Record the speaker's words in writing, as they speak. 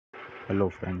Hello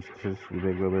friends, this is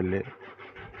Vivek Babele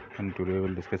and today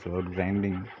we'll discuss about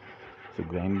grinding. So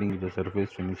grinding is a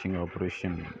surface finishing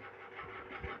operation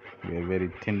where a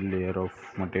very thin layer of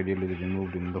material is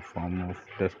removed in the form of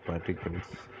dust particles.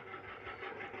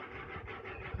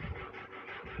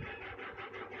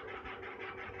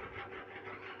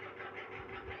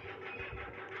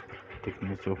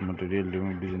 Thickness of material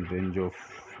removed is in range of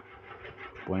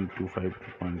 0.25 to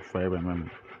 0.5 mm.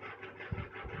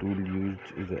 Tool used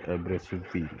is an abrasive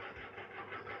wheel.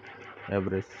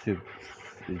 Abrasive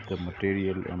is the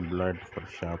material employed for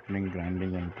sharpening,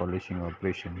 grinding and polishing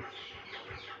operations.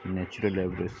 Natural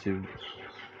abrasive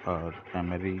are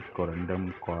emery,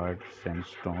 corundum, quartz,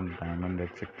 sandstone, diamond,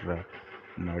 etc.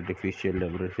 And artificial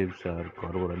abrasives are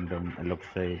carborundum,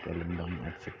 alloxide, aluminium,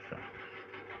 etc.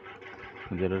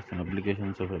 There are some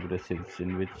applications of abrasives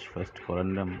in which first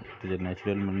corundum is a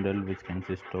natural mineral which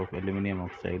consists of aluminum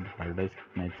oxide, hardest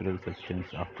natural substance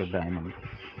after diamond.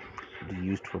 It is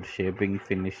used for shaping,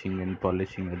 finishing and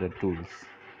polishing other tools.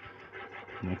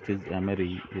 Next is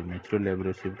emery, a natural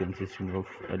abrasive consisting of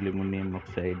aluminum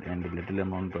oxide and a little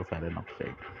amount of iron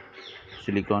oxide.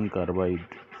 Silicon carbide,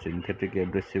 synthetic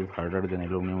abrasive harder than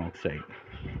aluminum oxide,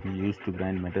 used to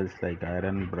grind metals like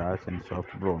iron, brass and soft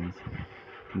bronze,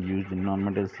 used in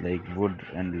non-metals like wood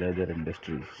and leather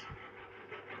industries.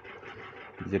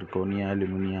 Zirconia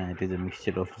alumina, it is a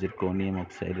mixture of zirconium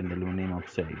oxide and aluminum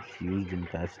oxide, used in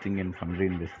casting and foundry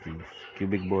industries.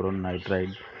 Cubic boron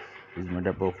nitride is made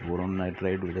up of boron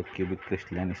nitride with a cubic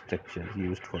crystalline structure,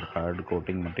 used for hard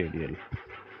coating material.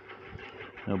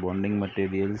 Now, bonding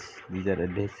materials, these are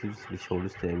adhesives which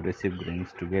holds the abrasive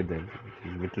grains together. It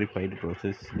is vitrified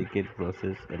process, silicate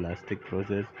process, elastic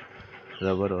process,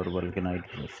 rubber or vulcanite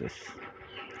process.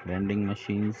 Grinding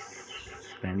machines.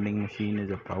 Grinding machine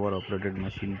is a power operated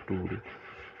machine tool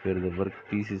where the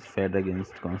workpiece is fed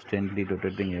against constantly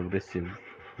rotating abrasive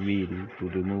wheel to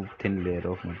remove thin layer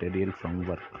of material from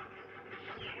work.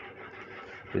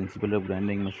 Principle of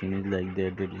grinding machine is like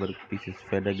that the workpiece is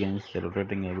fed against the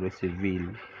rotating abrasive wheel.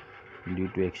 Due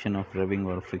to action of rubbing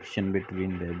or friction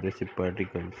between the abrasive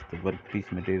particles, the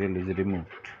workpiece material is removed.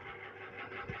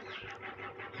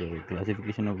 The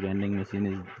classification of grinding machine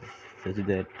is such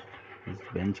that is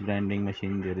bench grinding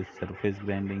machine, there is surface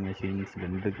grinding machine,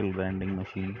 cylindrical grinding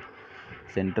machine,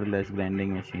 centerless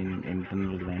grinding machine,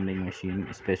 internal grinding machine,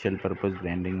 special purpose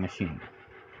grinding machine.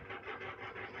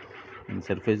 In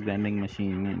surface grinding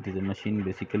machine, it is a machine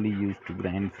basically used to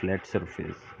grind flat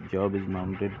surface. Job is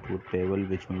mounted to a table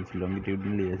which moves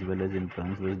longitudinally as well as in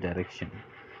transverse direction.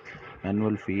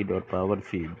 Manual feed or power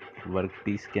feed.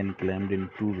 Workpiece can clamped in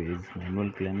two ways.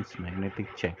 Manual clamps, magnetic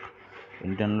check.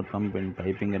 Internal pump and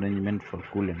piping arrangement for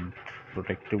coolant.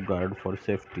 Protective guard for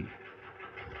safety.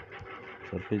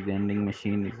 Surface grinding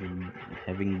machine is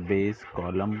having base,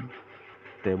 column,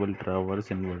 table traverse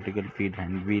and vertical feed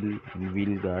hand wheel and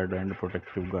wheel guard and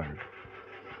protective guard.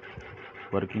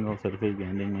 Working of surface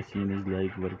grinding machine is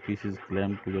like workpiece is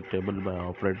clamped to the table by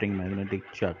operating magnetic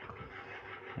chuck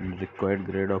and required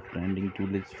grade of grinding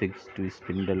tool is fixed to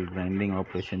spindle. Grinding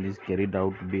operation is carried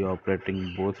out by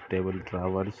operating both table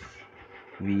traverse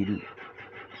wheel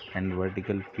and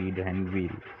vertical feed hand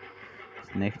wheel.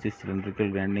 Next is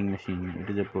cylindrical grinding machine. It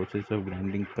is a process of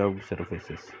grinding curved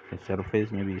surfaces. A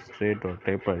surface may be straight or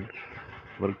tapered.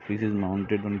 Workpiece is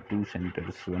mounted on two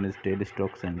centers. One is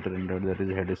tailstock center and the other is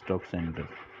headstock center.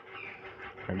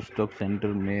 Headstock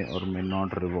center may or may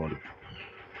not revolve.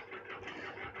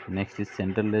 Next is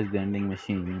centerless grinding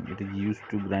machine. It is used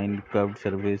to grind curved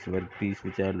surface workpiece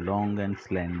which are long and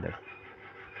slender.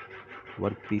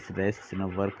 Workpiece rests in a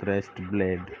work rest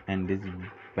blade and is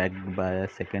backed by a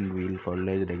second wheel called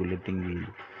as regulating wheel.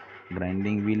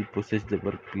 Grinding wheel pushes the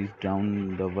workpiece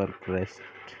down the work rest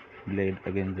blade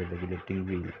against the regulating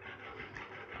wheel.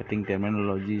 Cutting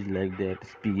terminology is like that.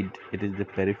 Speed, it is the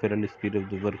peripheral speed of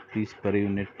the workpiece per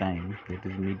unit time, that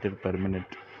is meter per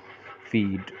minute.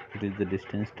 Feed, it is the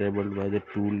distance traveled by the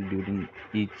tool during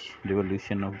each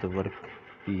revolution of the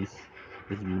workpiece,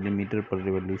 is millimeter per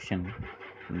revolution.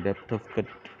 Depth of cut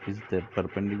is the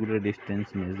perpendicular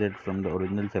distance measured from the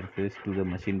original surface to the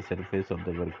machined surface of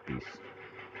the workpiece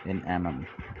in mm.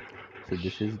 So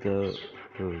this is the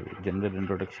general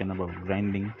introduction about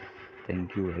grinding.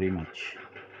 Thank you very much.